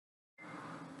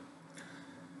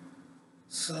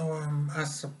I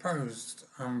suppose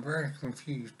I'm very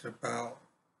confused about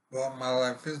what my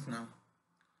life is now.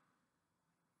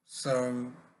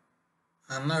 So,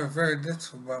 I know very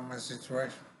little about my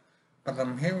situation, but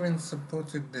I'm here in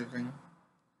supported living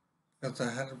because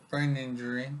I had a brain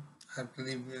injury, I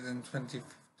believe it was in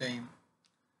 2015.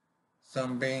 So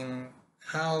I'm being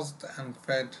housed and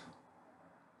fed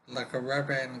like a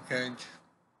rabbit in a cage,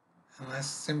 and that's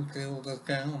simply all that's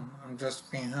going on. I'm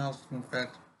just being housed and fed.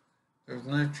 There's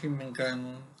no treatment going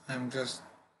on, I'm just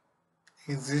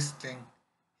existing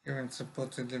here in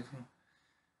supported living.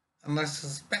 And I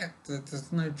suspect that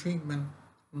there's no treatment,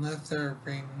 no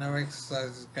therapy, no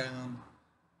exercises going on.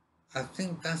 I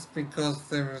think that's because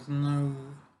there is no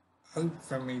hope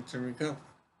for me to recover.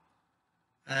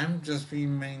 I am just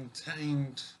being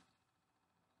maintained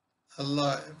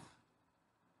alive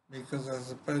because I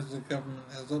suppose the government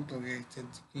is obligated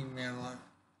to keep me alive.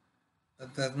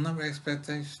 But there's no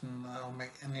expectation that I'll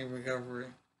make any recovery.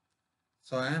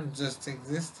 So I am just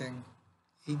existing,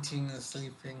 eating and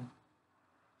sleeping,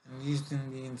 and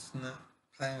using the internet,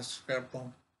 playing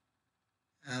Scrabble,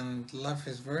 and life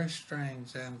is very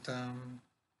strange, and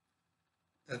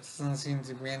there doesn't seem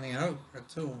to be any hope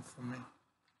at all for me.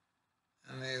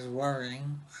 And it is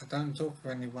worrying. I don't talk to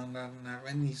anyone, I don't have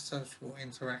any social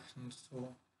interactions at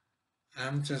all.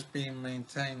 I'm just being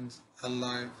maintained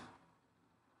alive,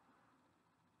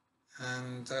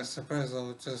 and I suppose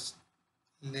I'll just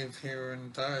live here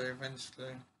and die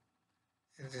eventually.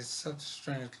 It is such a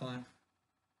strange life.